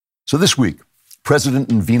So this week, President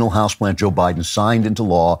and venal houseplant Joe Biden signed into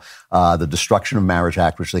law the Destruction of Marriage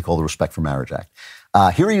Act, which they call the Respect for Marriage Act.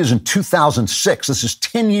 Here he is in 2006. This is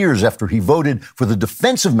 10 years after he voted for the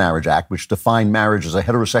Defense of Marriage Act, which defined marriage as a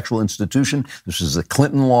heterosexual institution. This is the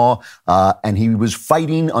Clinton law. And he was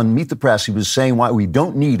fighting on Meet the Press. He was saying why we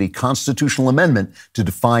don't need a constitutional amendment to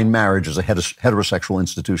define marriage as a heterosexual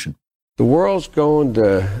institution. The world's going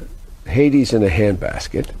to Hades in a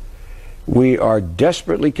handbasket. We are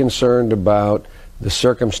desperately concerned about the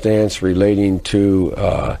circumstance relating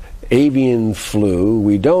to avian flu.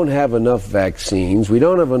 We don't have enough vaccines. We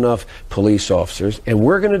don't have enough police officers. And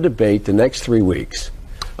we're going to debate the next 3 weeks,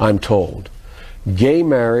 I'm told, gay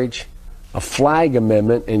marriage, a flag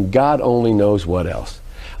amendment, and God only knows what else.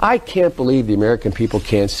 I can't believe the American people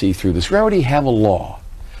can't see through this. We already have a law,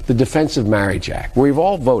 the Defense of Marriage Act, where we've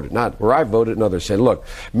all voted, not where I voted and others said, look,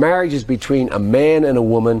 marriage is between a man and a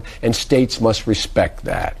woman, and states must respect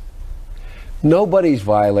that. Nobody's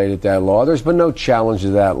violated that law. There's been no challenge to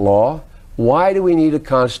that law. Why do we need a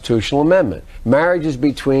constitutional amendment? Marriage is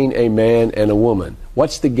between a man and a woman.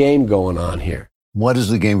 What's the game going on here? What is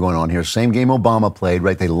the game going on here? Same game Obama played,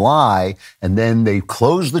 right? They lie, and then they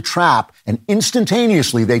close the trap, and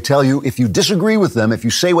instantaneously they tell you if you disagree with them, if you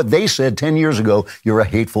say what they said 10 years ago, you're a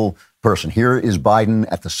hateful person. Here is Biden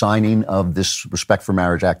at the signing of this Respect for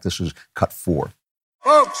Marriage Act. This is cut 4.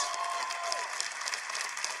 Folks,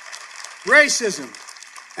 racism,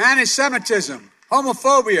 anti-Semitism,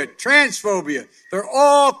 homophobia, transphobia, they're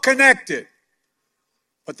all connected.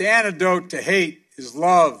 But the antidote to hate is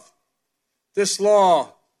love. This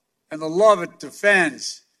law and the love it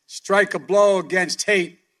defends strike a blow against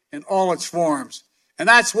hate in all its forms. And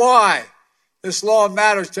that's why this law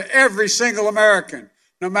matters to every single American,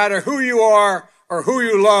 no matter who you are or who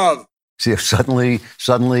you love. See, if suddenly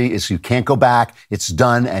it's, you can't go back, it's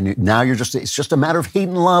done, and now it's just a matter of hate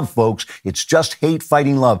and love, folks. It's just hate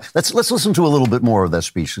fighting love. Let's listen to a little bit more of that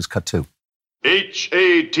speech. It's cut 2.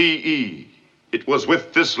 H-A-T-E. It was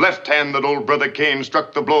with this left hand that old brother Cain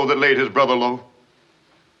struck the blow that laid his brother low.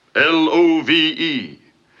 L-O-V-E.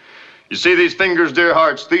 You see these fingers, dear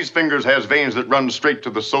hearts, these fingers has veins that run straight to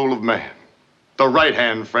the soul of man. The right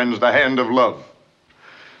hand, friends, the hand of love.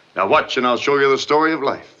 Now watch and I'll show you the story of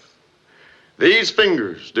life. These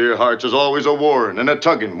fingers, dear hearts, is always a warring and a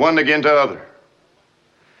tugging, one against the other.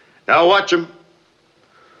 Now watch 'em.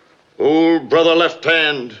 Old brother left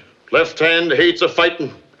hand hates a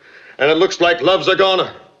fighting. And it looks like love's a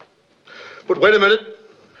goner. But wait a minute.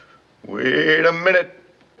 Wait a minute.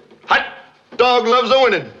 Hot dog loves a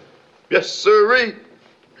winning. Yes, sirree.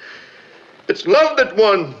 It's love that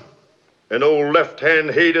won. And old left-hand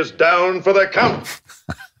hate is down for the count.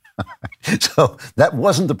 So that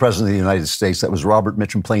wasn't the President of the United States. That was Robert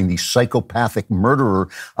Mitchum playing the psychopathic murderer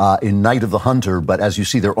in Night of the Hunter. But as you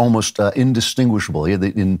see, they're almost indistinguishable.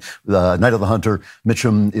 In Night of the Hunter,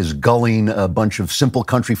 Mitchum is gulling a bunch of simple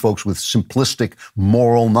country folks with simplistic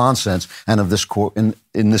moral nonsense. And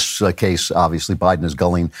in this case, obviously, Biden is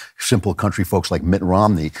gulling simple country folks like Mitt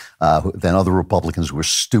Romney, than other Republicans who were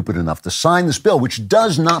stupid enough to sign this bill, which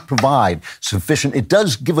does not provide sufficient. It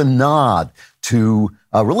does give a nod to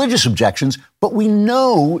religious objections, but we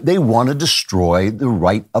know they want to destroy the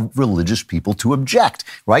right of religious people to object,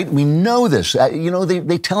 right? We know this.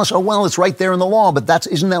 They tell us, oh, well, it's right there in the law, but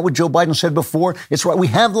isn't that what Joe Biden said before? It's right. We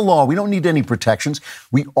have the law. We don't need any protections.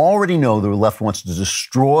 We already know the left wants to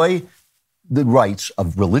destroy the rights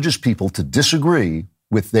of religious people to disagree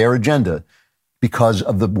with their agenda because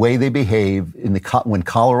of the way they behave when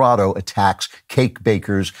Colorado attacks cake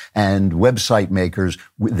bakers and website makers.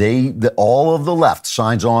 All of the left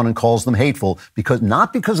signs on and calls them hateful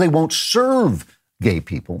not because they won't serve gay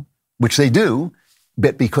people, which they do,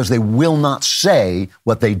 but because they will not say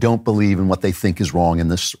what they don't believe and what they think is wrong in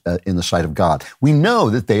the sight of God. We know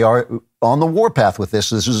that they are on the warpath with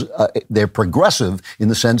this. They're progressive in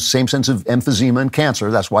the same sense of emphysema and cancer.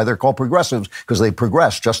 That's why they're called progressives, because they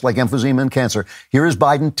progress just like emphysema and cancer. Here is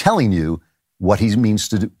Biden telling you what he means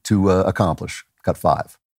to accomplish. Cut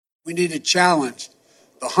 5. We need to challenge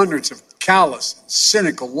the hundreds of callous and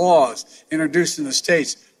cynical laws introduced in the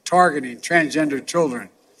states targeting transgender children,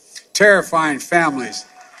 terrifying families,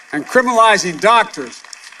 and criminalizing doctors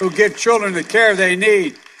who give children the care they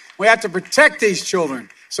need. We have to protect these children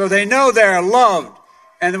so they know they are loved,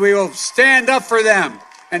 and we will stand up for them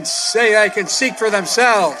and say they can seek for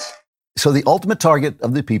themselves. So the ultimate target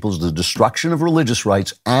of the people is the destruction of religious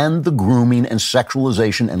rights and the grooming and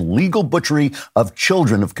sexualization and legal butchery of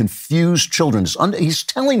children, of confused children. He's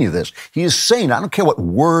telling you this. He is saying, I don't care what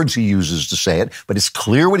words he uses to say it, but it's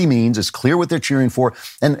clear what he means. It's clear what they're cheering for.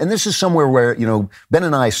 And this is somewhere where, Ben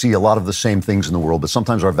and I see a lot of the same things in the world, but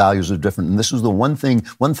sometimes our values are different. And this is the one thing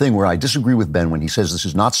where I disagree with Ben when he says this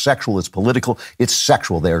is not sexual, it's political, it's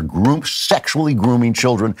sexual. They are sexually grooming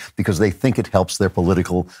children because they think it helps their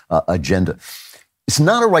political agenda. It's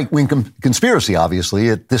not a right-wing conspiracy, obviously.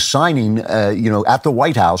 At this signing, at the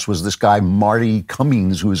White House was this guy, Marty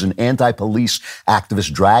Cummings, who is an anti-police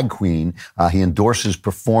activist drag queen. He endorses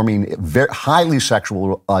performing very highly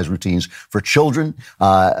sexualized routines for children.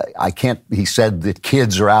 He said that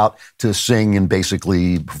kids are out to sing and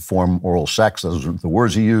basically perform oral sex. Those are the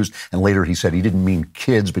words he used. And later he said he didn't mean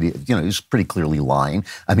kids, but he's pretty clearly lying.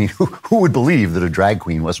 I mean, who would believe that a drag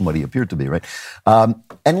queen wasn't what he appeared to be, right?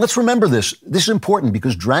 And let's remember this. This is important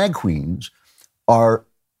because drag queens are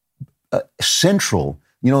central.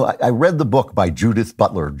 I read the book by Judith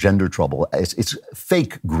Butler, Gender Trouble. It's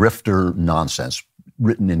fake grifter nonsense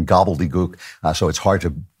written in gobbledygook, so it's hard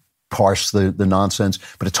to parse the nonsense,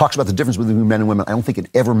 but it talks about the difference between men and women. I don't think it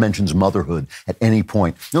ever mentions motherhood at any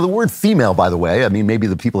point. The word female, by the way, I mean, maybe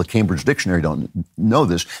the people at Cambridge Dictionary don't know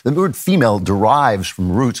this. The word female derives from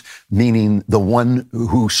roots meaning the one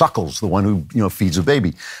who suckles, the one who, feeds a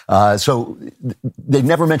baby. So they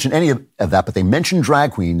never mention any of that, but they mention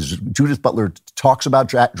drag queens. Judith Butler talks about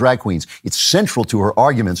drag queens. It's central to her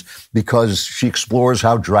arguments because she explores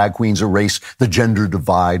how drag queens erase the gender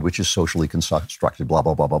divide, which is socially constructed, blah,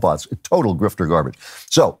 blah, blah, blah, blah. It's total grifter garbage.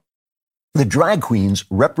 So the drag queens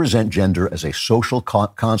represent gender as a social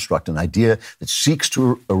construct, an idea that seeks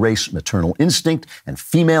to erase maternal instinct and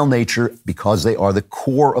female nature because they are the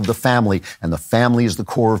core of the family, and the family is the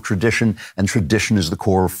core of tradition, and tradition is the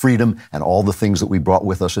core of freedom, and all the things that we brought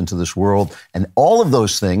with us into this world. And all of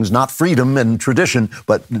those things, not freedom and tradition,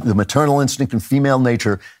 but the maternal instinct and female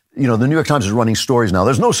nature. The New York Times is running stories now.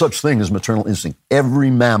 There's no such thing as maternal instinct.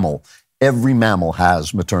 Every mammal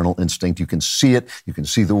has maternal instinct. You can see it. You can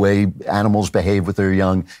see the way animals behave with their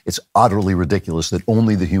young. It's utterly ridiculous that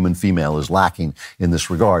only the human female is lacking in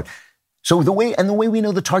this regard. So the way we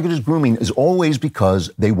know the target is grooming is always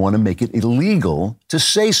because they want to make it illegal to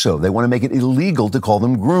say so. They want to make it illegal to call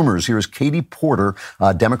them groomers. Here is Katie Porter,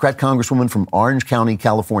 Democrat Congresswoman from Orange County,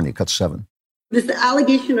 California. Cut 7. This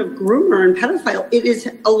allegation of groomer and pedophile, it is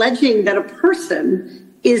alleging that a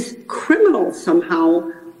person is criminal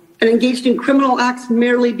somehow and engaged in criminal acts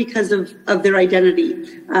merely because of their identity,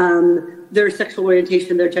 their sexual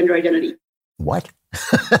orientation, their gender identity. What?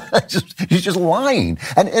 He's just lying.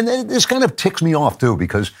 And this kind of ticks me off, too,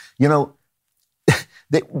 because,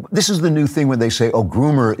 this is the new thing when they say,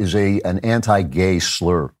 groomer is an anti-gay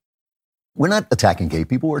slur. We're not attacking gay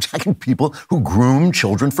people. We're attacking people who groom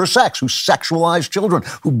children for sex, who sexualize children,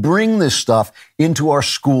 who bring this stuff into our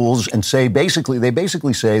schools and they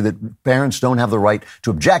basically say that parents don't have the right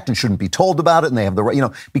to object and shouldn't be told about it. And they have the right,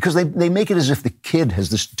 because they make it as if the kid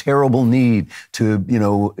has this terrible need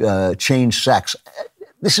to, change sex.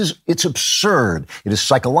 It's absurd. It is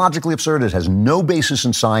psychologically absurd. It has no basis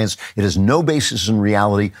in science. It has no basis in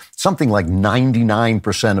reality. Something like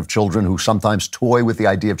 99% of children who sometimes toy with the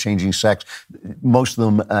idea of changing sex, most of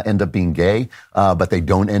them end up being gay, but they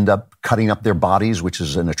don't end up cutting up their bodies, which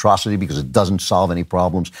is an atrocity because it doesn't solve any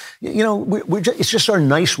problems. It's just our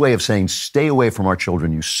nice way of saying, stay away from our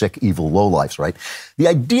children, you sick, evil lowlifes, right? The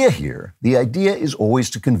idea is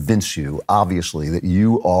always to convince you, obviously, that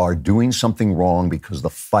you are doing something wrong because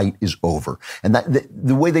the fight is over. And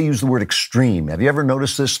the way they use the word extreme, have you ever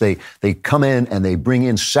noticed this? They come in and they bring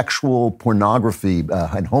in sexual pornography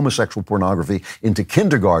and homosexual pornography into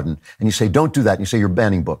kindergarten, and you say, don't do that. And you say, you're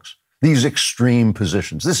banning books. These extreme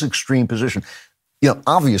positions, this extreme position.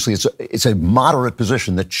 Obviously, it's a moderate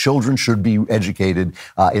position that children should be educated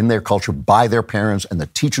in their culture by their parents, and the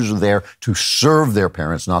teachers are there to serve their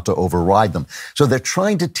parents, not to override them. So they're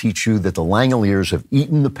trying to teach you that the Langoliers have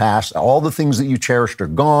eaten the past, all the things that you cherished are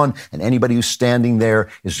gone, and anybody who's standing there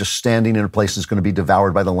is just standing in a place that's going to be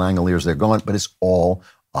devoured by the Langoliers. They're gone, but it's all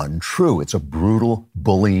untrue. It's a brutal,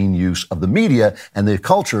 bullying use of the media and the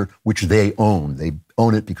culture, which they own. They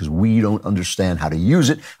own it because we don't understand how to use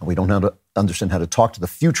it, and we don't understand how to talk to the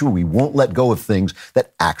future. We won't let go of things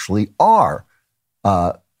that actually are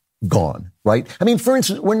gone, right? I mean, for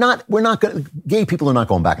instance, gay people are not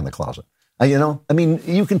going back in the closet. I mean,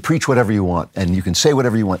 you can preach whatever you want and you can say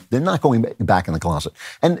whatever you want. They're not going back in the closet.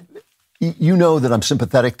 And you know that I'm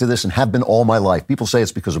sympathetic to this and have been all my life. People say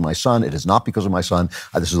it's because of my son. It is not because of my son.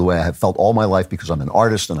 This is the way I have felt all my life because I'm an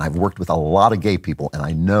artist and I've worked with a lot of gay people, and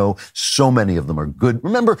I know so many of them are good.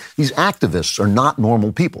 Remember, these activists are not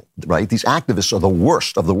normal people, right? These activists are the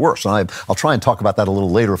worst of the worst. And I'll try and talk about that a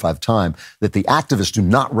little later if I have time, that the activists do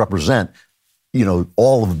not represent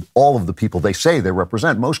all of the people they say they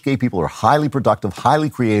represent. Most gay people are highly productive, highly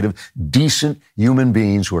creative, decent human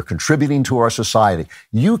beings who are contributing to our society.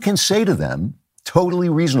 You can say to them, totally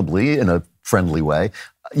reasonably, in a friendly way,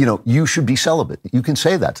 you should be celibate. You can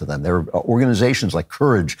say that to them. There are organizations like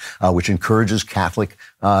Courage, which encourages Catholic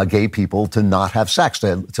gay people to not have sex,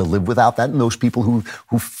 to live without that. And those people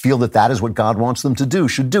who feel that is what God wants them to do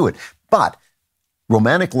should do it. But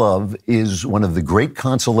romantic love is one of the great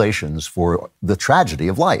consolations for the tragedy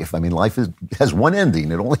of life. I mean, life has one ending.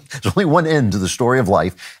 There's only one end to the story of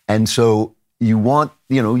life. And so you want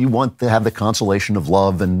to have the consolation of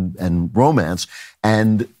love and romance.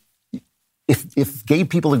 And if gay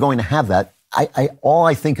people are going to have that, all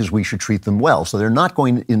I think is we should treat them well. So they're not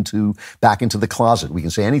going back into the closet. We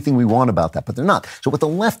can say anything we want about that, but they're not. So what the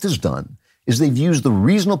left has done is they've used the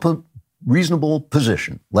reasonable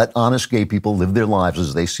position. Let honest gay people live their lives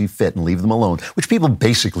as they see fit and leave them alone, which people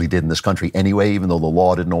basically did in this country anyway, even though the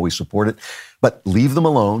law didn't always support it. But leave them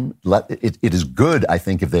alone. It is good, I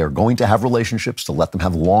think, if they are going to have relationships, to let them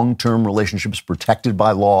have long-term relationships protected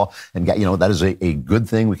by law. And, that is a good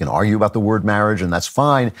thing. We can argue about the word marriage, and that's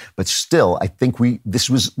fine. But still, I think this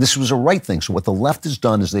was a right thing. So what the left has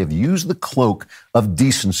done is they have used the cloak of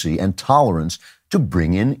decency and tolerance to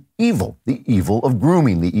bring in evil, the evil of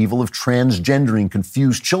grooming, the evil of transgendering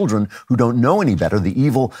confused children who don't know any better, the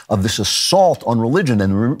evil of this assault on religion.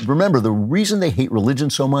 And remember, the reason they hate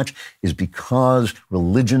religion so much is because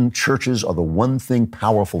religion, churches are the one thing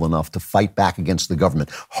powerful enough to fight back against the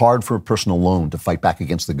government. Hard for a person alone to fight back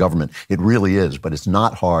against the government. It really is, but it's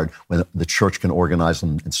not hard when the church can organize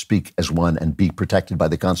them and speak as one and be protected by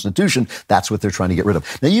the Constitution. That's what they're trying to get rid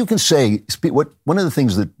of. Now, you can say, one of the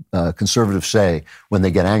things that conservatives say when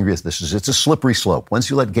they get angry at this is it's a slippery slope. Once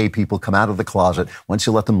you let gay people come out of the closet, once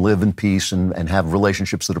you let them live in peace and have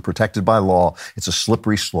relationships that are protected by law, it's a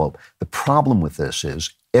slippery slope. The problem with this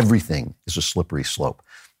is everything is a slippery slope.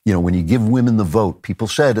 When you give women the vote, people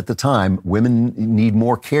said at the time, women need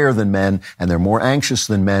more care than men and they're more anxious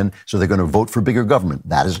than men, so they're going to vote for bigger government.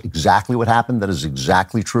 That is exactly what happened. That is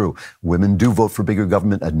exactly true. Women do vote for bigger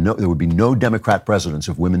government. There would be no Democrat presidents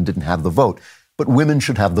if women didn't have the vote. But women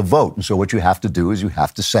should have the vote. And so what you have to do is you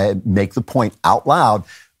have to make the point out loud.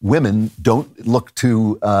 Women don't look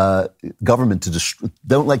to government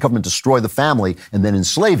don't let government destroy the family and then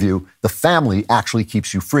enslave you. The family actually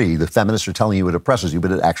keeps you free. The feminists are telling you it oppresses you, but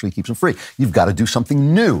it actually keeps them free. You've got to do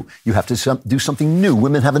something new. You have to do something new.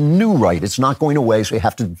 Women have a new right. It's not going away, so you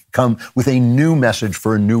have to come with a new message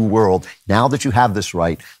for a new world. Now that you have this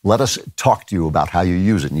right, let us talk to you about how you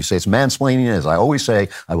use it. And you say it's mansplaining. As I always say,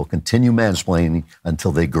 I will continue mansplaining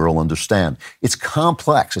until they girl understand. It's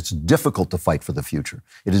complex. It's difficult to fight for the future.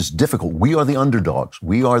 It is difficult. We are the underdogs.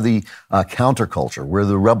 We are the counterculture. We're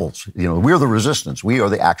the rebels. We're the resistance. We are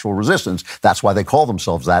the actual resistance. That's why they call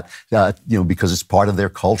themselves that, because it's part of their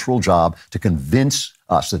cultural job to convince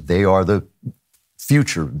us that they are the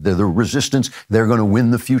future. They're the resistance. They're going to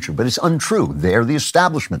win the future. But it's untrue. They're the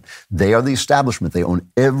establishment. They are the establishment. They own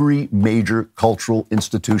every major cultural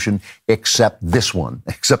institution except this one,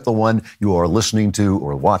 except the one you are listening to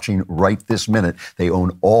or watching right this minute. They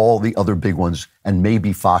own all the other big ones and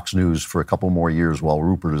maybe Fox News for a couple more years while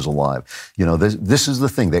Rupert is alive. This is the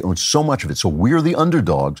thing. They own so much of it. So we're the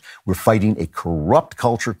underdogs. We're fighting a corrupt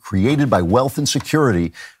culture created by wealth and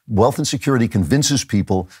security. Wealth and security convinces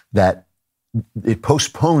people that it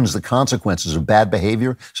postpones the consequences of bad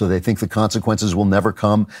behavior, so they think the consequences will never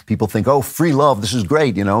come. People think, oh, free love, this is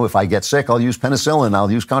great. If I get sick, I'll use penicillin,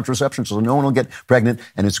 I'll use contraception, so no one will get pregnant,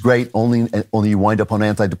 and it's great. Only you wind up on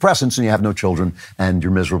antidepressants, and you have no children, and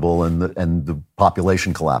you're miserable, and the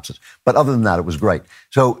population collapses. But other than that, it was great.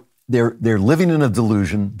 So they're living in a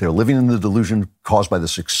delusion. They're living in the delusion caused by the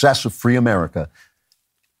success of free America.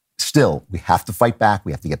 Still, we have to fight back.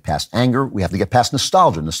 We have to get past anger. We have to get past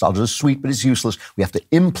nostalgia. Nostalgia is sweet, but it's useless. We have to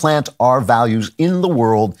implant our values in the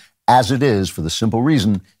world as it is, for the simple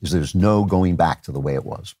reason is there's no going back to the way it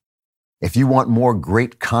was. If you want more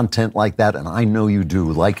great content like that, and I know you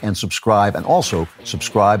do, like and subscribe, and also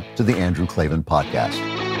subscribe to the Andrew Klavan Podcast.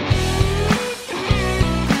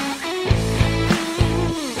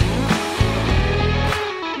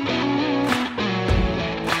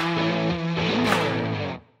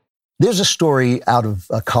 There's a story out of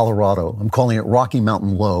Colorado. I'm calling it Rocky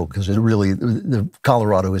Mountain Low because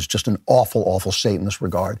Colorado is just an awful, awful state in this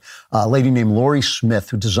regard. A lady named Lori Smith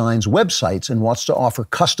who designs websites and wants to offer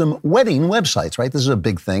custom wedding websites, right? This is a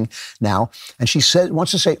big thing now. And she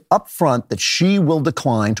wants to say up front that she will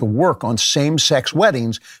decline to work on same-sex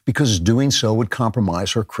weddings because doing so would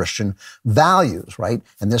compromise her Christian values, right?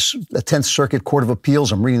 And the 10th Circuit Court of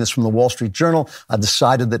Appeals, I'm reading this from the Wall Street Journal,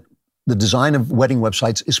 decided that the design of wedding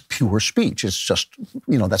websites is pure speech. It's just,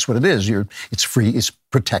 that's what it is. It's free, it's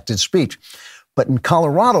protected speech. But in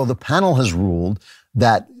Colorado, the panel has ruled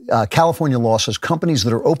that California law says companies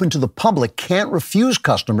that are open to the public can't refuse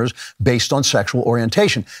customers based on sexual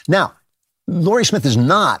orientation. Now, Lori Smith is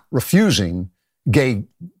not refusing gay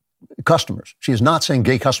customers. She is not saying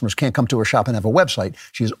gay customers can't come to her shop and have a website.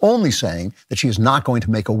 She is only saying that she is not going to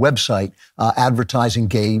make a website advertising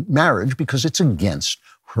gay marriage because it's against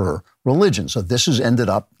her religion. So this has ended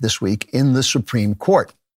up this week in the Supreme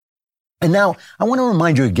Court. And now I want to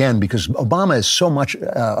remind you again, because Obama is so much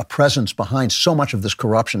a presence behind so much of this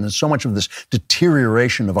corruption and so much of this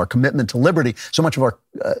deterioration of our commitment to liberty, so much of our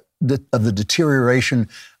the deterioration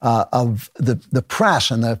of the press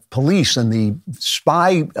and the police and the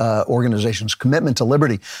spy organizations' commitment to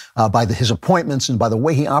liberty by his appointments and by the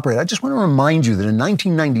way he operated. I just want to remind you that in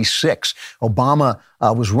 1996, Obama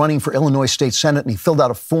was running for Illinois State Senate, and he filled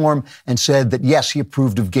out a form and said that, yes, he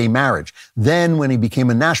approved of gay marriage. Then when he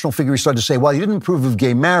became a national figure, he started to say, well, he didn't approve of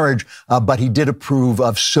gay marriage, but he did approve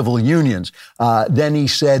of civil unions. Then he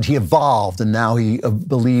said he evolved, and now he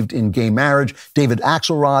believed in gay marriage. David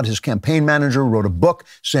Axelrod, his campaign manager, wrote a book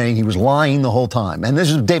saying he was lying the whole time. And this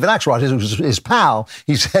is David Axelrod, his pal.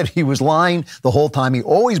 He said he was lying the whole time. He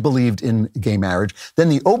always believed in gay marriage. Then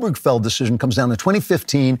the Obergefell decision comes down in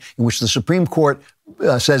 2015, in which the Supreme Court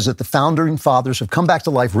says that the founding fathers have come back to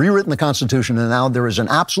life, rewritten the Constitution, and now there is an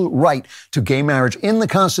absolute right to gay marriage in the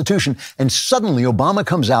Constitution. And suddenly Obama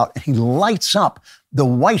comes out and he lights up the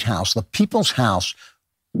White House, the People's House,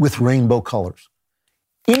 with rainbow colors.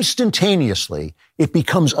 Instantaneously, it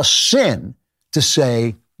becomes a sin to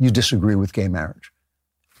say you disagree with gay marriage.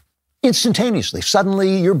 Instantaneously.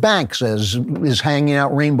 Suddenly, your bank is hanging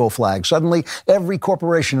out rainbow flags. Suddenly, every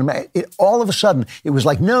corporation, all of a sudden, it was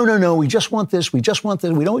like, no, we just want this, we don't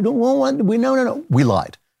want, no.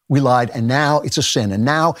 We lied, and now it's a sin. And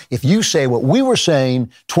now, if you say what we were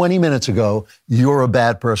saying 20 minutes ago, you're a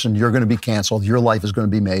bad person, you're going to be canceled, your life is going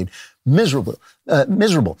to be made miserable.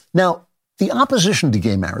 Now, the opposition to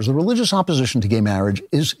gay marriage, the religious opposition to gay marriage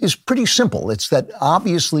is pretty simple. It's that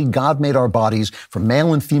obviously God made our bodies for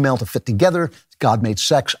male and female to fit together. God made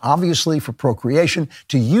sex, obviously, for procreation.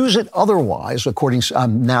 To use it otherwise, according to,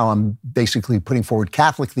 now I'm basically putting forward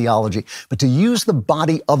Catholic theology, but to use the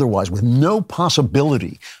body otherwise with no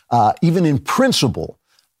possibility, even in principle,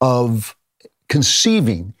 of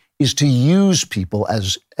conceiving is to use people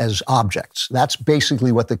as objects. That's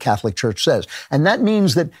basically what the Catholic Church says. And that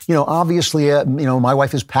means that, obviously, my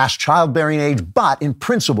wife is past childbearing age, but in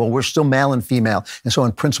principle, we're still male and female. And so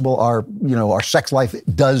in principle, our sex life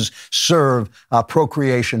does serve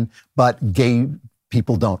procreation, but gay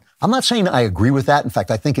people don't. I'm not saying I agree with that. In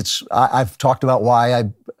fact, I think I've talked about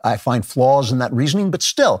why I find flaws in that reasoning, but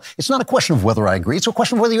still, it's not a question of whether I agree. It's a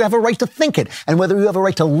question of whether you have a right to think it and whether you have a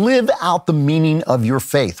right to live out the meaning of your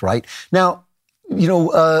faith, right? Now,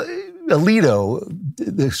 Alito,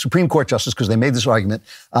 the Supreme Court justice, because they made this argument,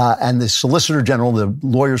 and the Solicitor General, the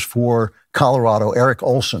lawyers for Colorado, Eric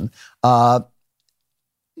Olson, Alito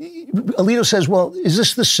says, well, is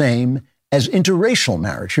this the same as interracial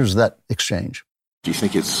marriage? Here's that exchange. Do you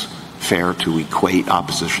think it's fair to equate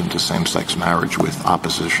opposition to same-sex marriage with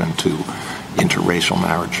opposition to interracial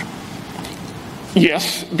marriage?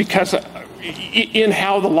 Yes, because in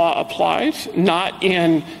how the law applies, not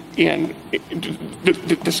in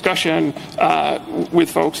discussion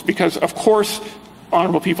with folks, because, of course,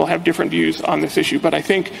 honorable people have different views on this issue. But I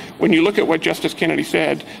think when you look at what Justice Kennedy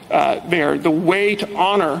said there, the way to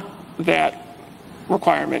honor that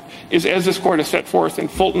requirement is, as this court has set forth in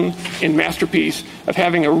Fulton, in Masterpiece, of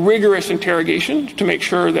having a rigorous interrogation to make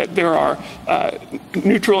sure that there are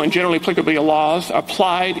neutral and generally applicable laws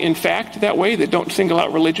applied in fact that way, that don't single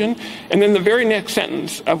out religion. And then the very next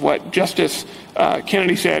sentence of what Justice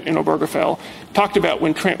Kennedy said in Obergefell talked about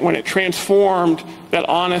when it transformed that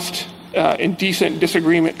honest and decent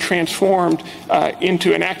disagreement transformed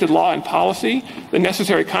into enacted law and policy, the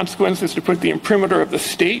necessary consequence is to put the imprimatur of the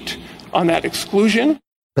state on that exclusion.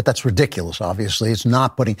 But that's ridiculous, obviously. It's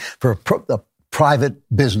not putting, for a private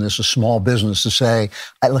business, a small business, to say,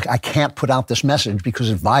 look, I can't put out this message because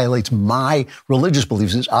it violates my religious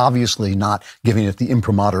beliefs. It's obviously not giving it the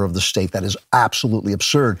imprimatur of the state. That is absolutely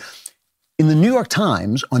absurd. In the New York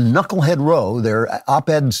Times, on Knucklehead Row, their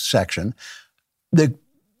op-ed section, the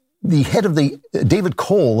head of David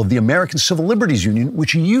Cole of the American Civil Liberties Union,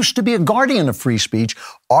 which used to be a guardian of free speech,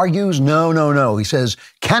 argues no. He says,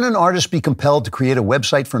 can an artist be compelled to create a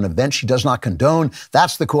website for an event she does not condone?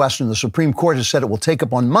 That's the question the Supreme Court has said it will take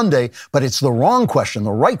up on Monday, but it's the wrong question.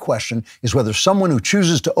 The right question is whether someone who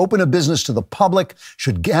chooses to open a business to the public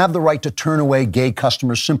should have the right to turn away gay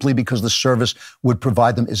customers simply because the service would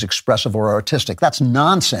provide them is expressive or artistic. That's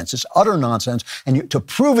nonsense. It's utter nonsense. And to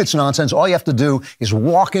prove it's nonsense, all you have to do is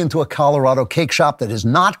walk into a Colorado cake shop that is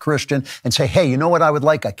not Christian and say, hey, you know what I would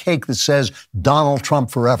like? A cake that says Donald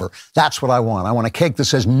Trump forever. That's what I want. I want a cake that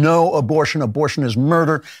says no abortion. Abortion is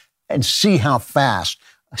murder. And see how fast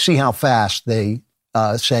they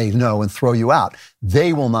say no and throw you out.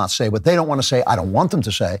 They will not say what they don't want to say. I don't want them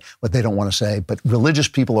to say what they don't want to say. But religious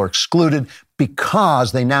people are excluded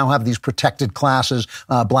because they now have these protected classes,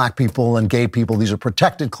 black people and gay people. These are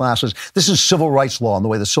protected classes. This is civil rights law and the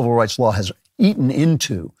way the civil rights law has eaten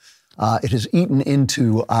into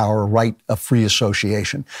our right of free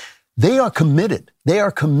association. They are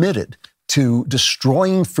committed to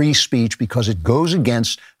destroying free speech because it goes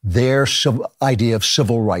against their idea of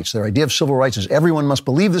civil rights. Their idea of civil rights is everyone must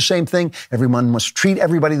believe the same thing, everyone must treat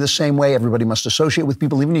everybody the same way, everybody must associate with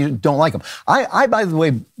people even if you don't like them. I, by the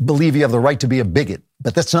way, believe you have the right to be a bigot,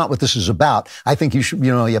 but that's not what this is about. I think you should,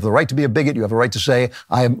 you have the right to be a bigot. You have a right to say,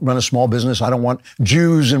 I run a small business. I don't want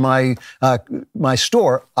Jews in my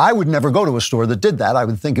store. I would never go to a store that did that. I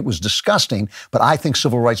would think it was disgusting, but I think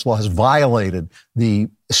civil rights law has violated the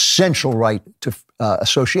essential right to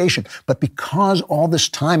association. But because all this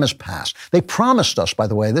time has passed, they promised us, by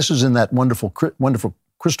the way, this is in that wonderful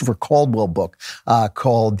Christopher Caldwell book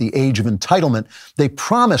called The Age of Entitlement. They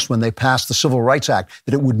promised when they passed the Civil Rights Act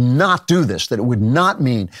that it would not do this, that it would not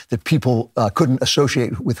mean that people couldn't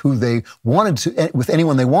associate with who they wanted to, with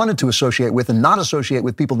anyone they wanted to associate with, and not associate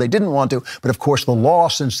with people they didn't want to. But of course, the law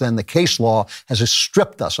since then, the case law, has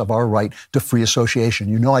stripped us of our right to free association.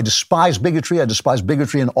 You know, I despise bigotry. I despise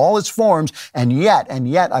bigotry in all its forms, and yet,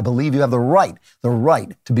 I believe you have the right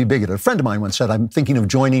to be bigoted. A friend of mine once said, I'm thinking of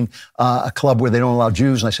joining a club where they don't allow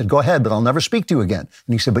Jews. And I said, go ahead, but I'll never speak to you again.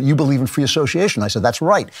 And he said, but you believe in free association. I said, that's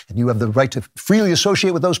right. And you have the right to freely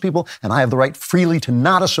associate with those people, and I have the right freely to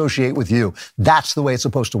not associate with you. That's the way it's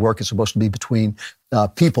supposed to work. It's supposed to be between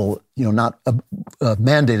people, not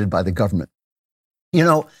mandated by the government.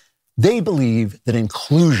 They believe that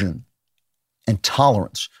inclusion and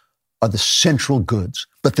tolerance are the central goods,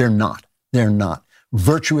 but they're not. They're not.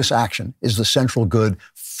 Virtuous action is the central good.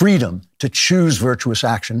 Freedom to choose virtuous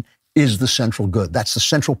action is the central good. That's the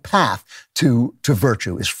central path to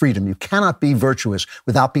virtue, is freedom. You cannot be virtuous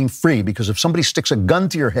without being free, because if somebody sticks a gun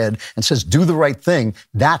to your head and says, do the right thing,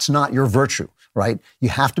 that's not your virtue, right? You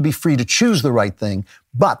have to be free to choose the right thing,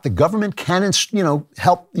 but the government can,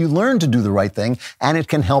 help you learn to do the right thing, and it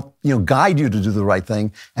can help, guide you to do the right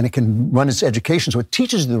thing, and it can run its education so it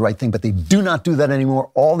teaches you the right thing, but they do not do that anymore.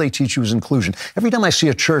 All they teach you is inclusion. Every time I see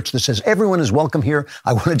a church that says everyone is welcome here,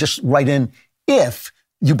 I want to just write in, if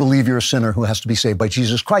you believe you're a sinner who has to be saved by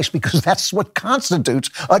Jesus Christ, because that's what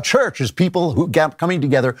constitutes a church, is people who coming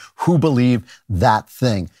together who believe that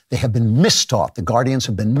thing. They have been mistaught. The guardians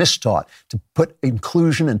have been mistaught to put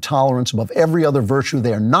inclusion and tolerance above every other virtue.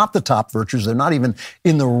 They are not the top virtues. They're not even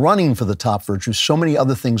in the running for the top virtues. So many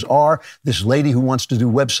other things are. This lady who wants to do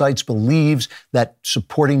websites believes that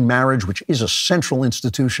supporting marriage, which is a central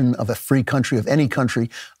institution of a free country, of any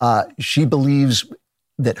country, she believes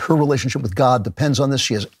that her relationship with God depends on this.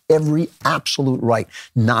 She has every absolute right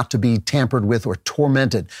not to be tampered with or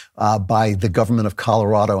tormented by the government of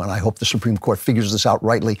Colorado. And I hope the Supreme Court figures this out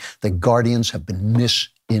rightly. The guardians have been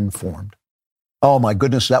misinformed. Oh, my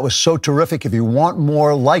goodness, that was so terrific. If you want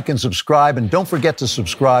more, like and subscribe. And don't forget to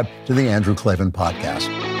subscribe to the Andrew Klavan Podcast.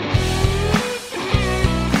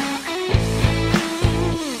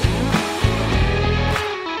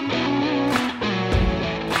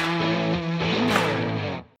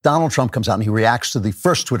 Donald Trump comes out and he reacts to the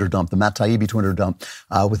first Twitter dump, the Matt Taibbi Twitter dump,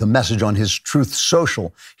 with a message on his Truth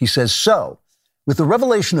Social. He says, so, with the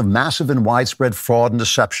revelation of massive and widespread fraud and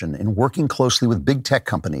deception in working closely with big tech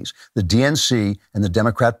companies, the DNC and the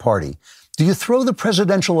Democrat Party, do you throw the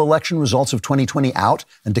presidential election results of 2020 out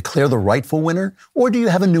and declare the rightful winner, or do you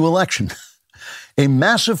have a new election? A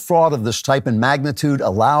massive fraud of this type and magnitude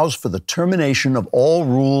allows for the termination of all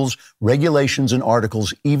rules, regulations, and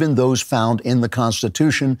articles, even those found in the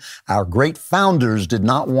Constitution. Our great founders did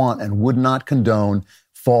not want and would not condone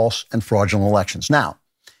false and fraudulent elections. Now,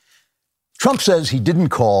 Trump says he didn't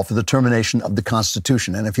call for the termination of the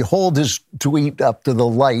Constitution. And if you hold his tweet up to the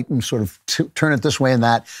light and sort of turn it this way and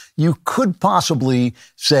that, you could possibly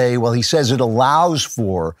say, well, he says it allows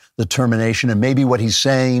for the termination. And maybe what he's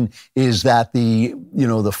saying is that the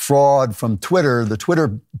fraud from Twitter, the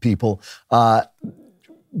Twitter people,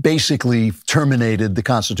 basically terminated the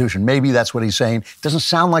Constitution. Maybe that's what he's saying. It doesn't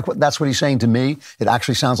sound like that's what he's saying to me. It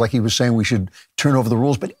actually sounds like he was saying we should turn over the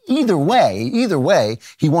rules. But either way,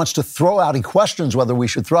 he wants to throw out, he questions whether we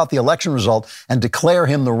should throw out the election result and declare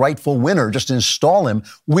him the rightful winner, just install him,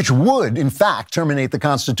 which would, in fact, terminate the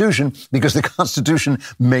Constitution, because the Constitution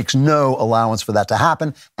makes no allowance for that to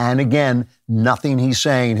happen. And again, nothing he's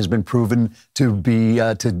saying has been proven to be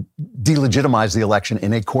to delegitimize the election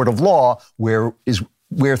in a court of law where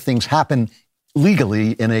things happen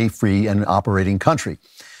legally in a free and operating country.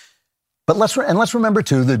 But let's remember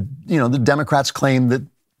too that the Democrats claim that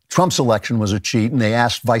Trump's election was a cheat, and they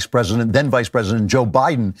asked then Vice President Joe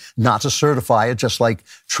Biden not to certify it, just like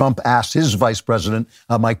Trump asked his Vice President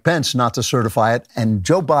Mike Pence not to certify it. And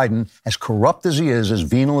Joe Biden, as corrupt as he is, as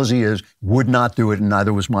venal as he is, would not do it, and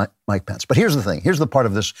neither was Mike Pence. But here's the thing. Here's the part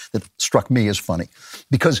of this that struck me as funny,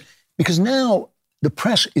 because now the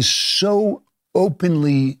press is so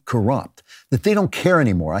openly corrupt that they don't care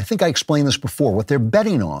anymore. I think I explained this before. What they're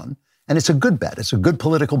betting on, and it's a good bet, it's a good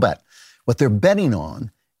political bet, what they're betting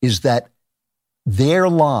on is that their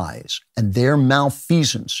lies and their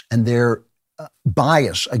malfeasance and their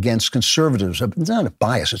bias against conservatives, it's not a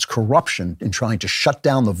bias, it's corruption in trying to shut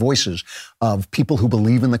down the voices of people who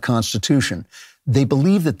believe in the Constitution. They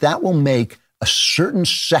believe that will make a certain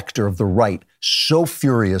sector of the right so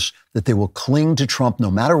furious that they will cling to Trump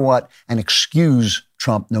no matter what and excuse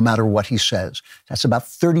Trump no matter what he says. That's about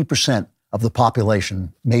 30% of the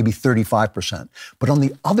population, maybe 35%. But on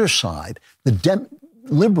the other side, the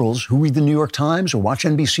liberals who read the New York Times or watch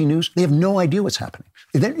NBC News, they have no idea what's happening.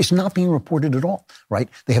 It's not being reported at all, right?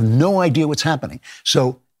 They have no idea what's happening.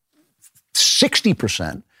 So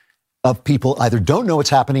 60% of people either don't know what's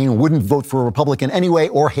happening and wouldn't vote for a Republican anyway,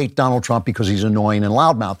 or hate Donald Trump because he's annoying and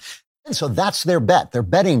loudmouth. And so that's their bet. They're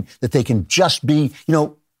betting that they can just be,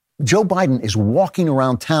 Joe Biden is walking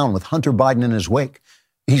around town with Hunter Biden in his wake.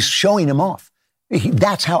 He's showing him off.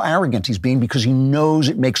 That's how arrogant he's being, because he knows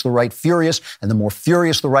it makes the right furious. And the more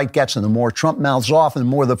furious the right gets and the more Trump mouths off and the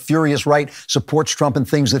more the furious right supports Trump in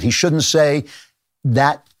things that he shouldn't say,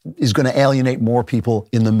 that is going to alienate more people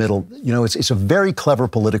in the middle. It's a very clever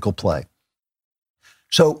political play.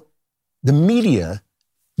 So the media,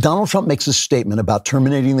 Donald Trump makes a statement about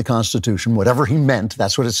terminating the Constitution, whatever he meant,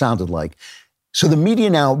 that's what it sounded like. So the media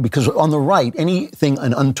now, because on the right, anything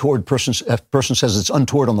an untoward person says it's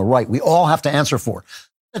untoward on the right, we all have to answer for.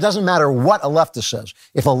 It doesn't matter what a leftist says.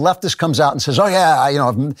 If a leftist comes out and says, oh yeah,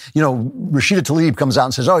 Rashida Tlaib comes out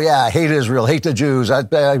and says, oh yeah, I hate Israel, hate the Jews, I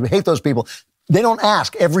hate those people. They don't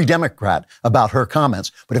ask every Democrat about her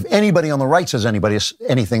comments. But if anybody on the right says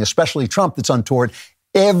anything, especially Trump, that's untoward,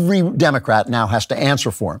 every Democrat now has to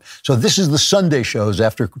answer for him. So this is the Sunday shows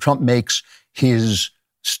after Trump makes his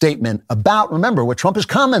statement about, remember, what Trump is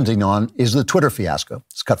commenting on is the Twitter fiasco.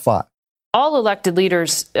 It's cut 5. All elected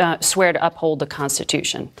leaders swear to uphold the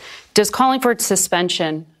Constitution. Does calling for its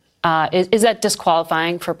suspension, is that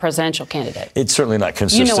disqualifying for a presidential candidate? It's certainly not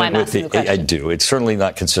consistent with the question. I do. It's certainly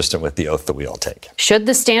not consistent with the oath that we all take. Should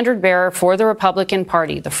the standard bearer for the Republican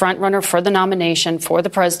Party, the front runner for the nomination for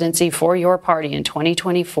the presidency for your party in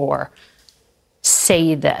 2024,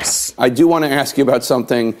 say this? I do want to ask you about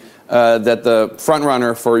something that the front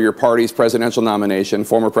runner for your party's presidential nomination,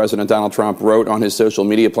 former President Donald Trump, wrote on his social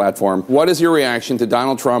media platform. What is your reaction to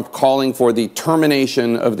Donald Trump calling for the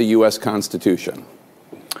termination of the U.S. Constitution?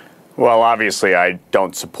 Well, obviously, I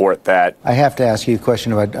don't support that. I have to ask you a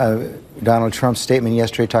question about Donald Trump's statement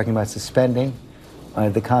yesterday talking about suspending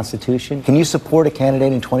the Constitution. Can you support a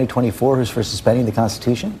candidate in 2024 who's for suspending the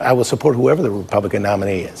Constitution? I will support whoever the Republican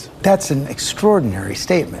nominee is. That's an extraordinary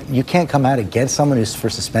statement. You can't come out against someone who's for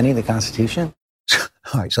suspending the Constitution?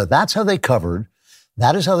 All right, so that is how they covered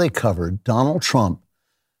Donald Trump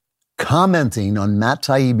commenting on Matt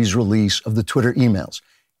Taibbi's release of the Twitter emails.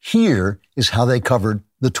 Here is how they covered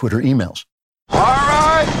the Twitter emails. All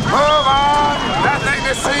right, move on. Nothing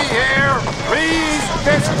to see here. Please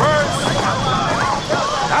disperse.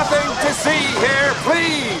 Nothing to see here,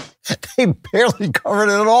 please. They barely covered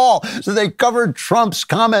it at all. So they covered Trump's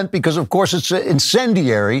comment because, of course, it's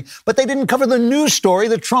incendiary, but they didn't cover the news story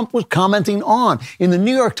that Trump was commenting on. In the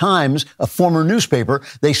New York Times, a former newspaper,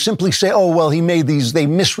 they simply say, oh, well, he made these,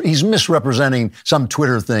 he's misrepresenting some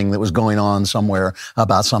Twitter thing that was going on somewhere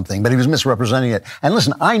about something, but he was misrepresenting it. And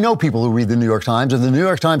listen, I know people who read the New York Times, and the New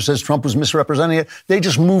York Times says Trump was misrepresenting it. They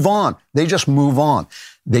just move on.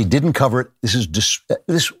 They didn't cover it.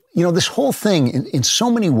 This whole thing in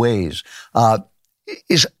so many ways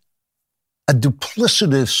is a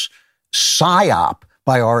duplicitous psyop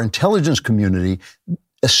by our intelligence community,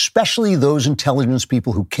 especially those intelligence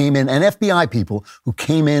people who came in, and FBI people who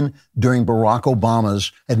came in during Barack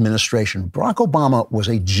Obama's administration. Barack Obama was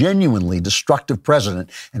a genuinely destructive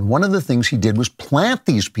president, and one of the things he did was plant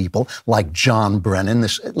these people like John Brennan,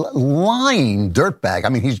 this lying dirtbag. I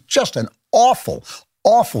mean, he's just an awful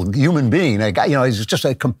human being. He's just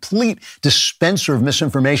a complete dispenser of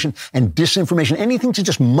misinformation and disinformation, anything to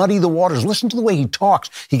just muddy the waters. Listen to the way he talks.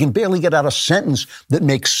 He can barely get out a sentence that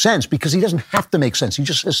makes sense because he doesn't have to make sense. He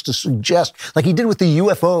just has to suggest, like he did with the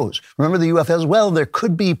UFOs. Remember the UFOs? Well, there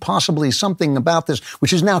could be possibly something about this,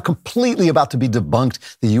 which is now completely about to be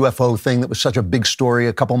debunked. The UFO thing that was such a big story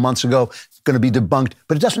a couple months ago, going to be debunked.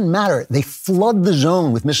 But it doesn't matter. They flood the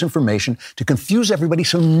zone with misinformation to confuse everybody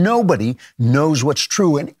so nobody knows what's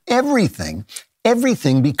true. And everything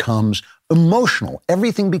becomes emotional.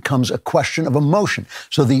 Everything becomes a question of emotion.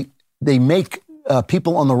 So they make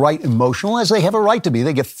people on the right emotional, as they have a right to be.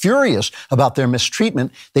 They get furious about their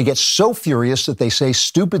mistreatment. They get so furious that they say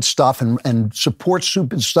stupid stuff and support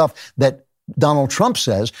stupid stuff that Donald Trump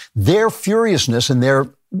says. Their furiousness and their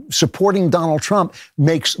supporting Donald Trump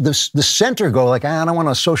makes the center go like, I don't want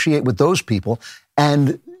to associate with those people.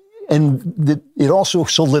 And it also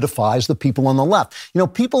solidifies the people on the left. You know,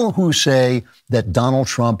 people who say that Donald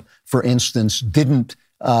Trump, for instance,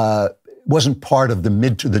 wasn't part of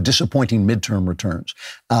the disappointing midterm returns,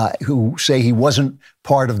 who say he wasn't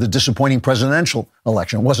part of the disappointing presidential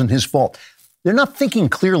election, it wasn't his fault. They're not thinking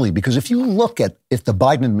clearly, because if you look at the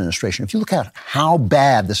Biden administration, if you look at how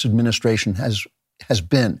bad this administration has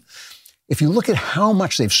been, if you look at how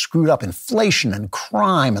much they've screwed up inflation and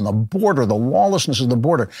crime and the border, the lawlessness of the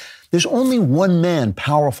border, there's only one man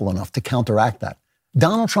powerful enough to counteract that.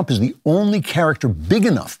 Donald Trump is the only character big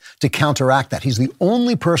enough to counteract that. He's the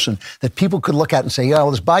only person that people could look at and say, yeah,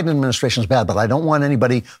 well, this Biden administration is bad, but I don't want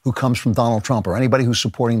anybody who comes from Donald Trump or anybody who's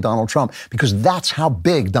supporting Donald Trump, because that's how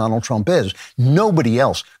big Donald Trump is. Nobody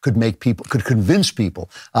else could convince people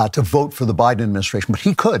to vote for the Biden administration, but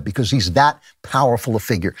he could, because he's that powerful a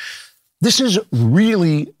figure. This is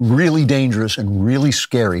really, really dangerous and really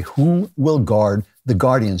scary. Who will guard the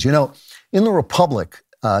guardians? You know, in the Republic,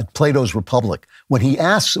 Plato's Republic,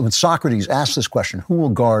 when Socrates asked this question, who will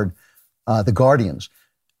guard the guardians?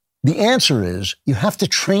 The answer is you have to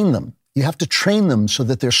train them. You have to train them so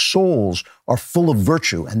that their souls are full of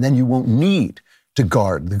virtue, and then you won't need to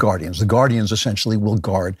guard the guardians. The guardians essentially will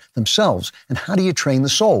guard themselves. And how do you train the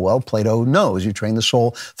soul? Well, Plato knows you train the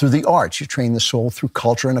soul through the arts, you train the soul through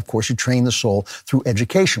culture, and of course you train the soul through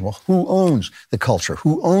education. Well, who owns the culture?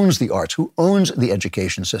 Who owns the arts? Who owns the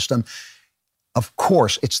education system? Of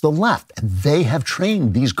course, it's the left. And they have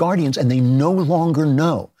trained these guardians, and they no longer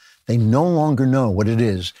know. They no longer know what it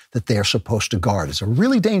is that they're supposed to guard. It's a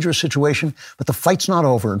really dangerous situation, but the fight's not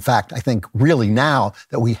over. In fact, I think really now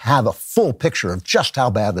that we have a full picture of just how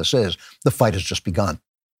bad this is, the fight has just begun.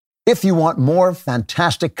 If you want more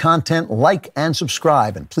fantastic content, like and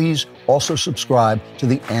subscribe. And please also subscribe to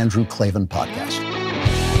the Andrew Klavan Podcast.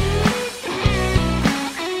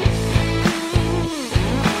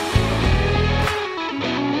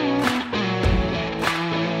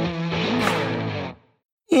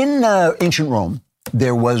 In ancient Rome,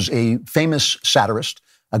 there was a famous satirist,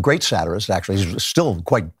 a great satirist, actually. He's still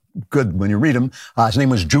quite good when you read him. His name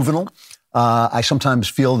was Juvenal. I sometimes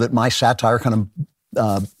feel that my satire kind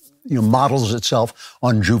of, models itself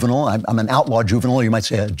on Juvenal. I'm an outlaw juvenile. You might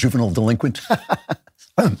say a juvenile delinquent.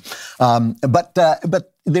 But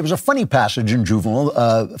there was a funny passage in Juvenal,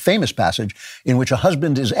 a famous passage, in which a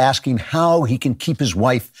husband is asking how he can keep his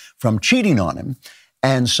wife from cheating on him.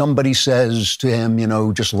 And somebody says to him,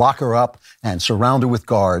 just lock her up and surround her with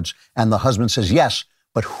guards. And the husband says, yes,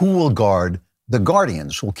 but who will guard the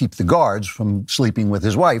guardians? Who will keep the guards from sleeping with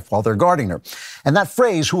his wife while they're guarding her? And that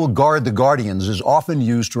phrase, who will guard the guardians, is often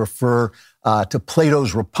used to refer to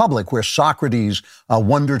Plato's Republic, where Socrates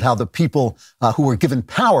wondered how the people who were given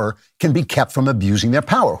power can be kept from abusing their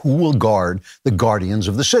power. Who will guard the guardians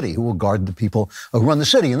of the city? Who will guard the people who run the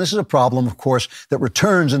city? And this is a problem, of course, that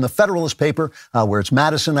returns in the Federalist paper, where it's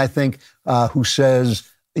Madison, I think, who says,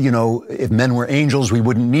 if men were angels, we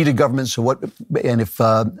wouldn't need a government. So what? And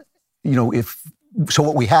so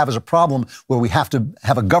what we have is a problem where we have to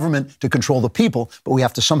have a government to control the people, but we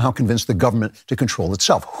have to somehow convince the government to control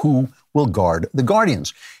itself. Who will guard the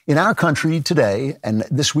guardians? In our country today, and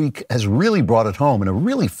this week has really brought it home in a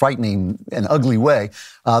really frightening and ugly way,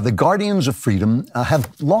 the guardians of freedom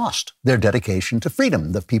have lost their dedication to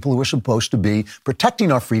freedom. The people who are supposed to be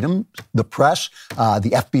protecting our freedom, the press,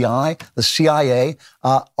 the FBI, the CIA,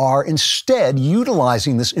 are instead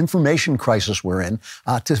utilizing this information crisis we're in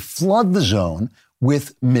to flood the zone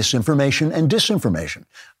with misinformation and disinformation.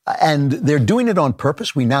 And they're doing it on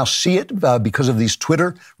purpose. We now see it because of these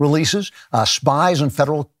Twitter releases. Spies and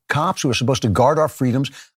federal cops who are supposed to guard our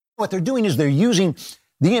freedoms. What they're doing is they're using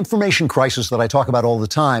the information crisis that I talk about all the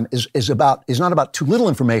time is not about too little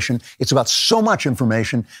information. It's about so much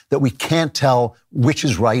information that we can't tell which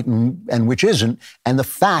is right and which isn't. And the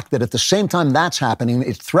fact that at the same time that's happening,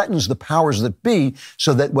 it threatens the powers that be,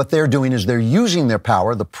 so that what they're doing is they're using their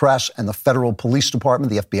power, the press and the federal police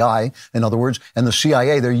department, the FBI, in other words, and the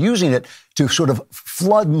CIA, they're using it to sort of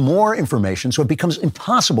flood more information so it becomes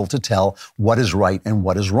impossible to tell what is right and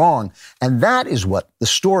what is wrong. And that is what the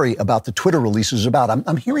story about the Twitter release is about.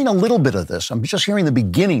 I'm hearing a little bit of this. I'm just hearing the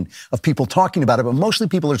beginning of people talking about it, but mostly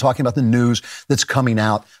people are talking about the news that's coming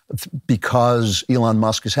out because Elon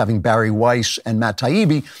Musk is having Barry Weiss and Matt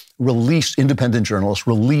Taibbi independent journalists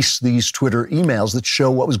release these Twitter emails that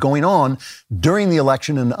show what was going on during the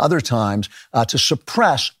election and other times to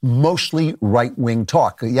suppress mostly right-wing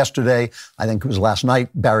talk. Yesterday, I think it was last night,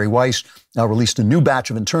 Barry Weiss released a new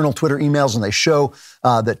batch of internal Twitter emails, and they show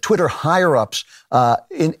that Twitter higher-ups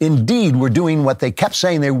indeed were doing what they kept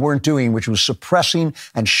saying they weren't doing, which was suppressing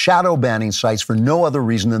and shadow banning sites for no other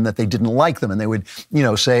reason than that they didn't like them. And they would,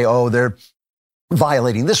 say, oh, they're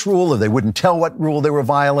violating this rule, or they wouldn't tell what rule they were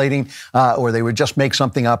violating, or they would just make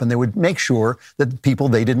something up, and they would make sure that the people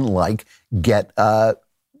they didn't like got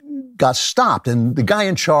stopped. And the guy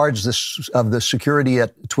in charge of the security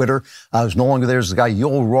at Twitter, who's no longer there, is the guy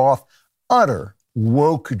Yoel Roth, utter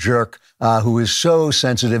woke jerk who is so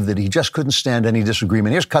sensitive that he just couldn't stand any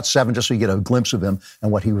disagreement. Here's cut 7, just so you get a glimpse of him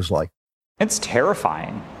and what he was like. It's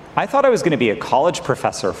terrifying. I thought I was going to be a college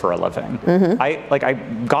professor for a living. Mm-hmm. I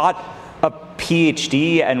got a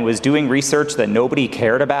PhD and was doing research that nobody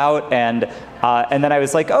cared about, and then I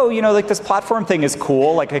was like, this platform thing is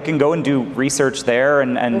cool. Like, I can go and do research there,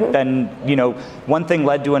 and mm-hmm. then one thing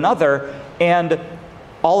led to another, and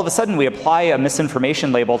all of a sudden we apply a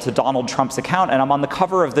misinformation label to Donald Trump's account, and I'm on the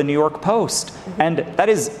cover of the New York Post, mm-hmm. and that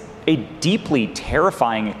is a deeply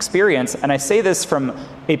terrifying experience. And I say this from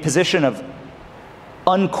a position of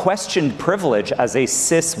unquestioned privilege as a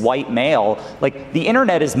cis white male. Like, the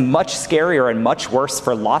internet is much scarier and much worse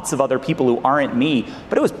for lots of other people who aren't me,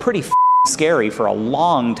 but it was pretty scary for a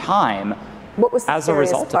long time. What was the as a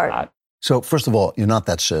result part? Of that? So first of all, you're not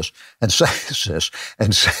that cis. And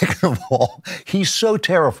second of all, he's so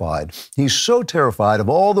terrified. He's so terrified of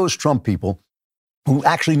all those Trump people who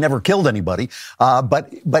actually never killed anybody.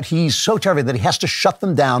 But he's so terrified that he has to shut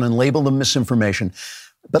them down and label them misinformation.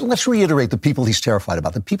 But let's reiterate the people he's terrified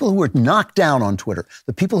about. The people who were knocked down on Twitter,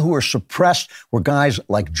 the people who were suppressed were guys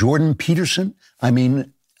like Jordan Peterson. I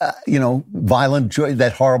mean, violent,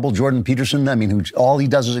 that horrible Jordan Peterson. I mean, all he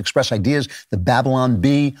does is express ideas. The Babylon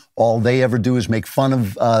Bee, all they ever do is make fun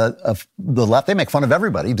of the left. They make fun of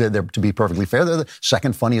everybody, to be perfectly fair. They're the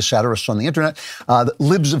second funniest satirists on the internet. The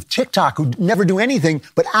libs of TikTok, who never do anything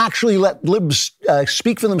but actually let libs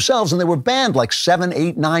speak for themselves, and they were banned like 7,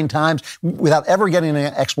 8, 9 times without ever getting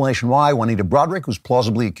an explanation why. Juanita Broderick, who's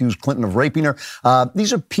plausibly accused Clinton of raping her.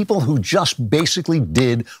 These are people who just basically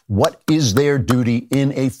did what is their duty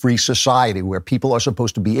in a free society, where people are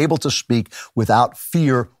supposed to be able to speak without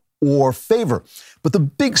fear or favor. But the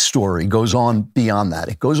big story goes on beyond that.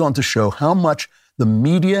 It goes on to show how much the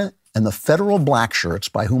media and the federal black shirts,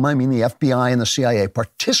 by whom I mean the FBI and the CIA,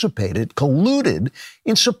 colluded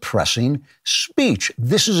in suppressing speech.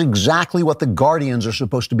 This is exactly what the guardians are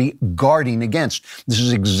supposed to be guarding against. This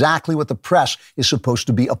is exactly what the press is supposed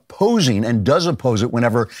to be opposing, and does oppose it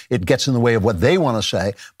whenever it gets in the way of what they want to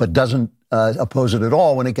say, but doesn't oppose it at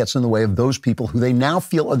all when it gets in the way of those people who they now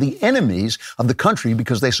feel are the enemies of the country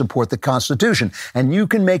because they support the Constitution. And you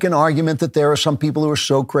can make an argument that there are some people who are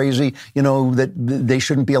so crazy, that they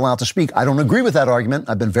shouldn't be allowed to speak. I don't agree with that argument.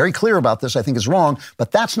 I've been very clear about this. I think it's wrong,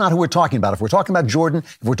 but that's not who we're talking about. If we're talking about Jordan,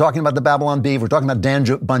 if we're talking about the Babylon Bee, if we're talking about Dan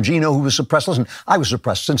Bongino, who was suppressed. Listen, I was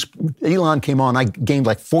suppressed. Since Elon came on, I gained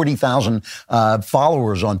like 40,000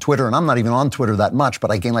 followers on Twitter, and I'm not even on Twitter that much,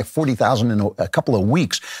 but I gained like 40,000 in a couple of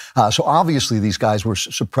weeks. So obviously these guys were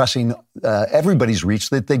suppressing everybody's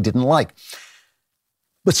reach that they didn't like.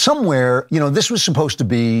 But somewhere, this was supposed to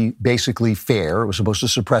be basically fair. It was supposed to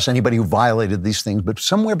suppress anybody who violated these things. But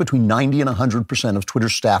somewhere between 90 and 100% of Twitter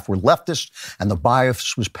staff were leftists, and the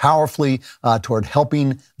bias was powerfully toward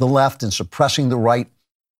helping the left and suppressing the right.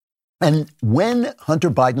 And when Hunter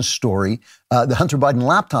Biden's story, the Hunter Biden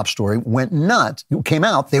laptop story came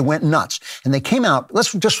out, they went nuts. And they came out,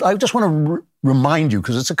 I just want to remind you,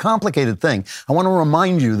 because it's a complicated thing. I want to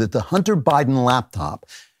remind you that the Hunter Biden laptop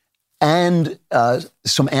and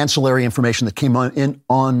some ancillary information that came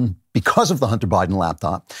on because of the Hunter Biden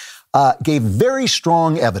laptop gave very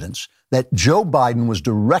strong evidence that Joe Biden was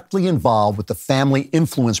directly involved with the family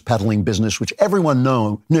influence peddling business, which everyone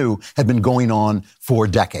knew had been going on for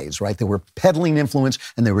decades, right? They were peddling influence,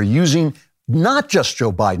 and they were using not just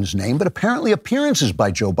Joe Biden's name, but apparently appearances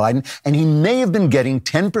by Joe Biden. And he may have been getting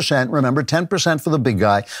 10%, remember, 10% for the big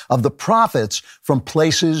guy, of the profits from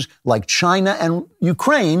places like China and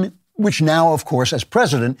Ukraine, which now, of course, as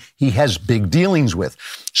president, he has big dealings with.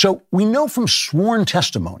 So we know from sworn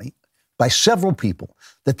testimony by several people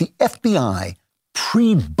that the FBI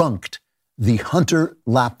pre-bunked the Hunter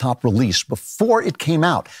laptop release before it came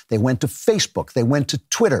out. They went to Facebook, they went to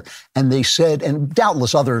Twitter, and they said, and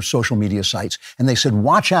doubtless other social media sites, and they said,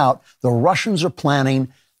 watch out, the Russians are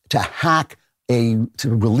planning to to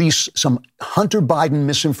release some Hunter Biden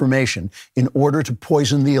misinformation in order to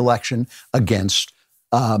poison the election against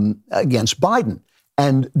Biden.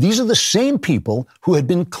 And these are the same people who had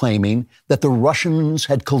been claiming that the Russians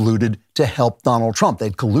had colluded to help Donald Trump.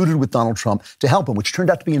 They'd colluded with Donald Trump to help him, which turned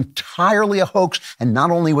out to be entirely a hoax. And not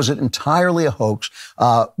only was it entirely a hoax,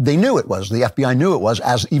 they knew it was. The FBI knew it was,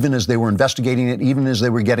 even as they were investigating it, even as they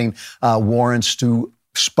were getting warrants to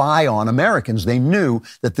spy on Americans. They knew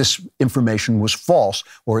that this information was false,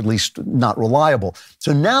 or at least not reliable.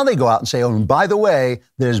 So now they go out and say, oh, and by the way,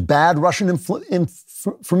 there's bad Russian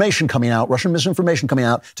information coming out, Russian misinformation coming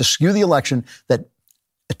out to skew the election that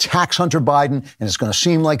attacks Hunter Biden, and it's going to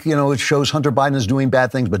seem like, it shows Hunter Biden is doing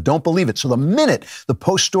bad things, but don't believe it. So the minute the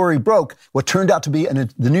Post story broke, what turned out to be, and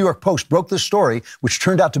the New York Post broke this story, which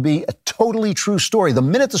turned out to be a totally true story. The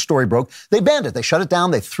minute the story broke, they banned it. They shut it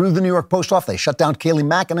down. They threw the New York Post off. They shut down Kayleigh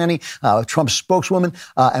McEnany, Trump's spokeswoman.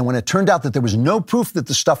 And when it turned out that there was no proof that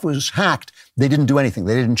the stuff was hacked, they didn't do anything.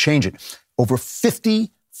 They didn't change it. Over 50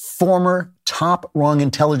 former top-rung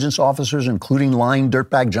intelligence officers, including lying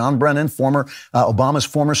dirtbag John Brennan, Obama's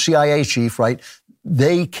former CIA chief, right?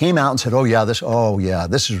 They came out and said,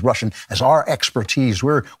 this is Russian. As our expertise,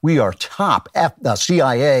 we are top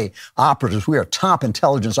CIA operatives. We are top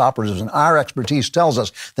intelligence operatives, and our expertise tells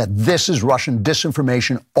us that this is Russian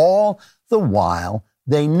disinformation. All the while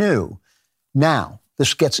they knew. Now,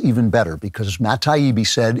 this gets even better, because Matt Taibbi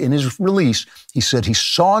said in his release, he said he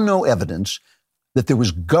saw no evidence that there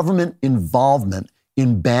was government involvement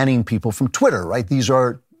in banning people from Twitter, right? These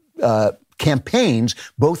are campaigns.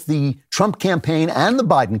 Both the Trump campaign and the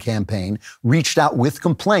Biden campaign reached out with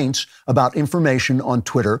complaints about information on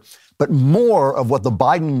Twitter, but more of what the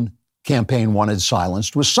Biden campaign wanted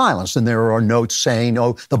silenced was silenced. And there are notes saying,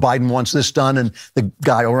 oh, the Biden wants this done. And the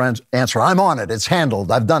guy will answer, I'm on it. It's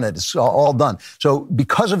handled. I've done it. It's all done. So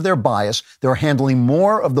because of their bias, they're handling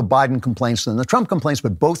more of the Biden complaints than the Trump complaints,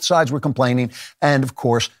 but both sides were complaining. And of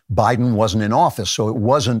course, Biden wasn't in office. So it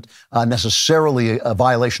wasn't necessarily a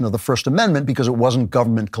violation of the First Amendment, because it wasn't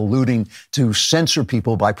government colluding to censor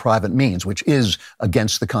people by private means, which is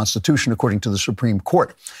against the Constitution, according to the Supreme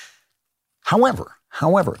Court. However,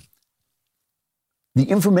 the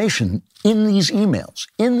information in these emails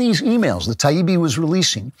that Taibbi was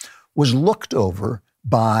releasing was looked over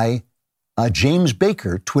by James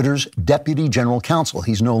Baker, Twitter's deputy general counsel.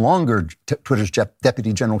 He's no longer Twitter's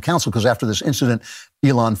deputy general counsel, because after this incident,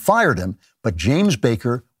 Elon fired him. But James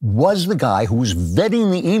Baker was the guy who was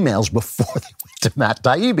vetting the emails before they went to Matt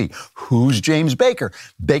Taibbi. Who's James Baker?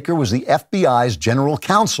 Baker was the FBI's general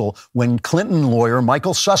counsel when Clinton lawyer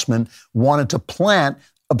Michael Sussman wanted to plant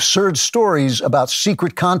absurd stories about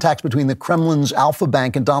secret contacts between the Kremlin's Alpha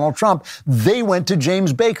Bank and Donald Trump. They went to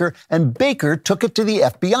James Baker, and Baker took it to the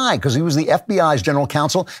FBI because he was the FBI's general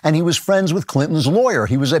counsel and he was friends with Clinton's lawyer.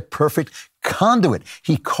 He was a perfect conduit.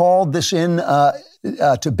 He called this in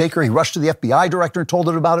to Baker. He rushed to the FBI director and told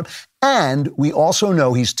him about it. And we also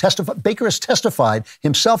know Baker has testified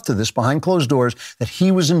himself to this behind closed doors, that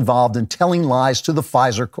he was involved in telling lies to the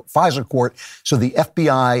Pfizer court so the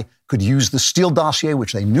FBI could use the Steele dossier,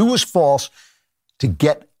 which they knew was false, to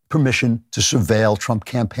get permission to surveil Trump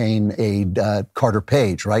campaign aide Carter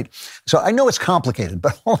Page, right? So I know it's complicated,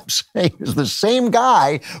 but all I'm saying is the same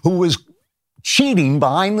guy who was cheating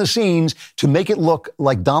behind the scenes to make it look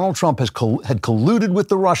like Donald Trump had colluded with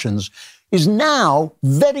the Russians is now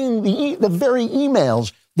vetting the very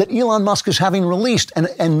emails that Elon Musk is having released.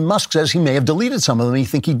 And Musk says he may have deleted some of them. He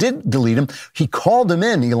think he did delete them. He called him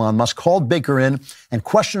in, Elon Musk called Baker in and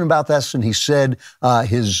questioned him about this. And he said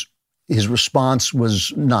his response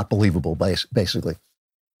was not believable, basically.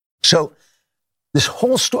 So this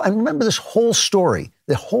whole story, and remember this whole story,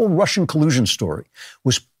 the whole Russian collusion story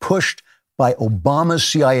was pushed by Obama's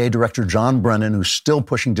CIA director, John Brennan, who's still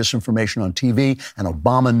pushing disinformation on TV, and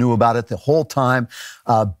Obama knew about it the whole time.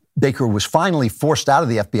 Baker was finally forced out of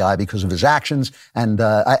the FBI because of his actions. And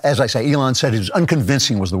as I say, Elon said it was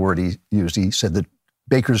unconvincing was the word he used. He said that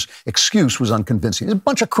Baker's excuse was unconvincing. It's a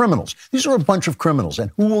bunch of criminals. These are a bunch of criminals.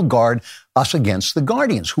 And who will guard us against the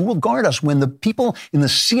Guardians? Who will guard us when the people in the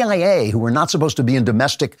CIA, who are not supposed to be in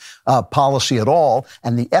domestic policy at all,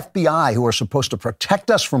 and the FBI, who are supposed to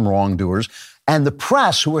protect us from wrongdoers, and the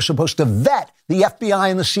press, who are supposed to vet the FBI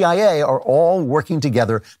and the CIA, are all working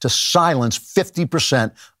together to silence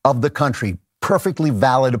 50% of the country. Perfectly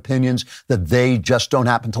valid opinions that they just don't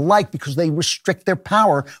happen to like because they restrict their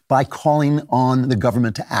power by calling on the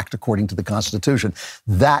government to act according to the Constitution.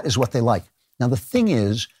 That is what they like. Now, the thing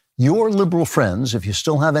is, your liberal friends, if you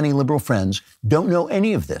still have any liberal friends, don't know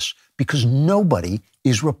any of this because nobody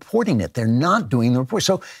is reporting it. They're not doing the report.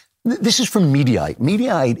 So this is from Mediaite.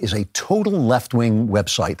 Mediaite is a total left-wing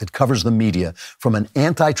website that covers the media from an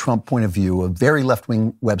anti-Trump point of view, a very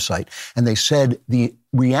left-wing website. And they said the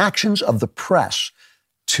reactions of the press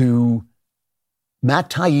to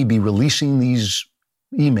Matt Taibbi releasing these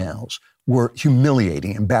emails were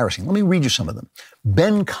humiliating, embarrassing. Let me read you some of them.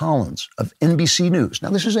 Ben Collins of NBC News.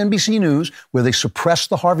 Now, this is NBC News, where they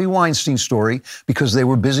suppressed the Harvey Weinstein story because they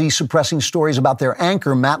were busy suppressing stories about their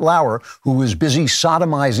anchor, Matt Lauer, who was busy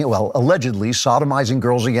allegedly sodomizing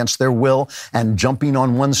girls against their will and jumping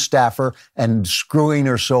on one staffer and screwing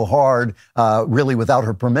her so hard, really without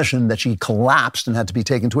her permission, that she collapsed and had to be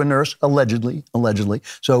taken to a nurse, allegedly.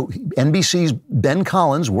 So NBC's Ben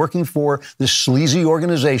Collins, working for this sleazy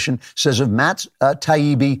organization, says of Matt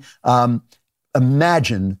Taibbi,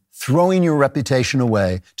 imagine throwing your reputation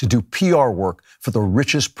away to do PR work for the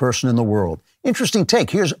richest person in the world. Interesting take.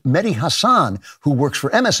 Here's Mehdi Hassan, who works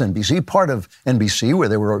for MSNBC, part of NBC, where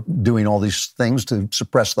they were doing all these things to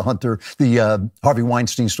suppress the Harvey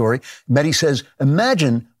Weinstein story. Mehdi says,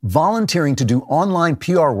 imagine volunteering to do online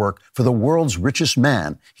PR work for the world's richest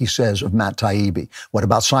man, he says of Matt Taibbi. What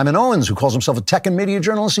about Simon Owens, who calls himself a tech and media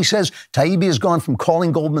journalist? He says Taibbi has gone from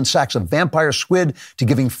calling Goldman Sachs a vampire squid to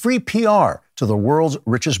giving free PR to the world's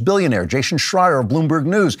richest billionaire. Jason Schreier of Bloomberg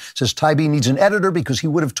News says Taibbi needs an editor because he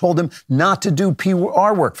would have told him not to do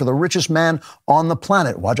PR work for the richest man on the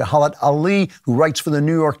planet. Wajahat Ali, who writes for the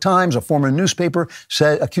New York Times, a former newspaper,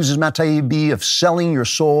 accuses Matt Taibbi of selling your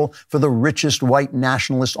soul for the richest white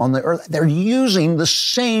nationalist on the earth. They're using the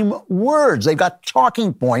same words. They've got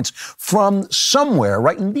talking points from somewhere,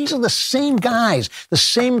 right? And these are the same guys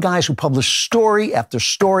who publish story after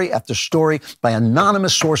story after story by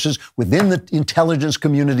anonymous sources within the intelligence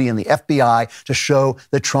community and the FBI to show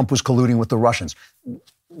that Trump was colluding with the Russians.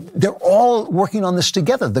 They're all working on this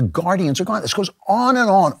together. The Guardians are gone. This goes on and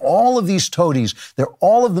on. All of these toadies, they're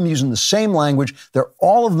all of them using the same language. They're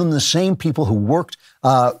all of them the same people who worked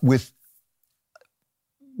with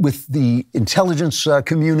the intelligence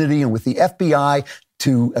community and with the FBI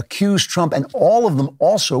to accuse Trump, and all of them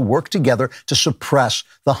also work together to suppress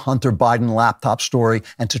the Hunter Biden laptop story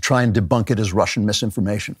and to try and debunk it as Russian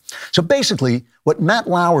misinformation. So basically, what Matt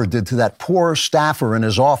Lauer did to that poor staffer in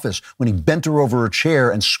his office when he bent her over a chair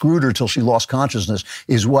and screwed her till she lost consciousness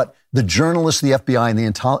is what the journalists, the FBI, and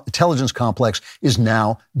the intelligence complex is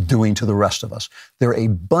now doing to the rest of us. They're a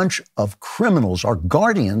bunch of criminals. Our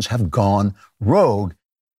guardians have gone rogue.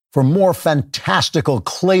 For more fantastical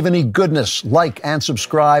Klavan-y goodness, like and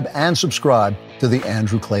subscribe to the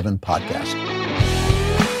Andrew Klavan Podcast.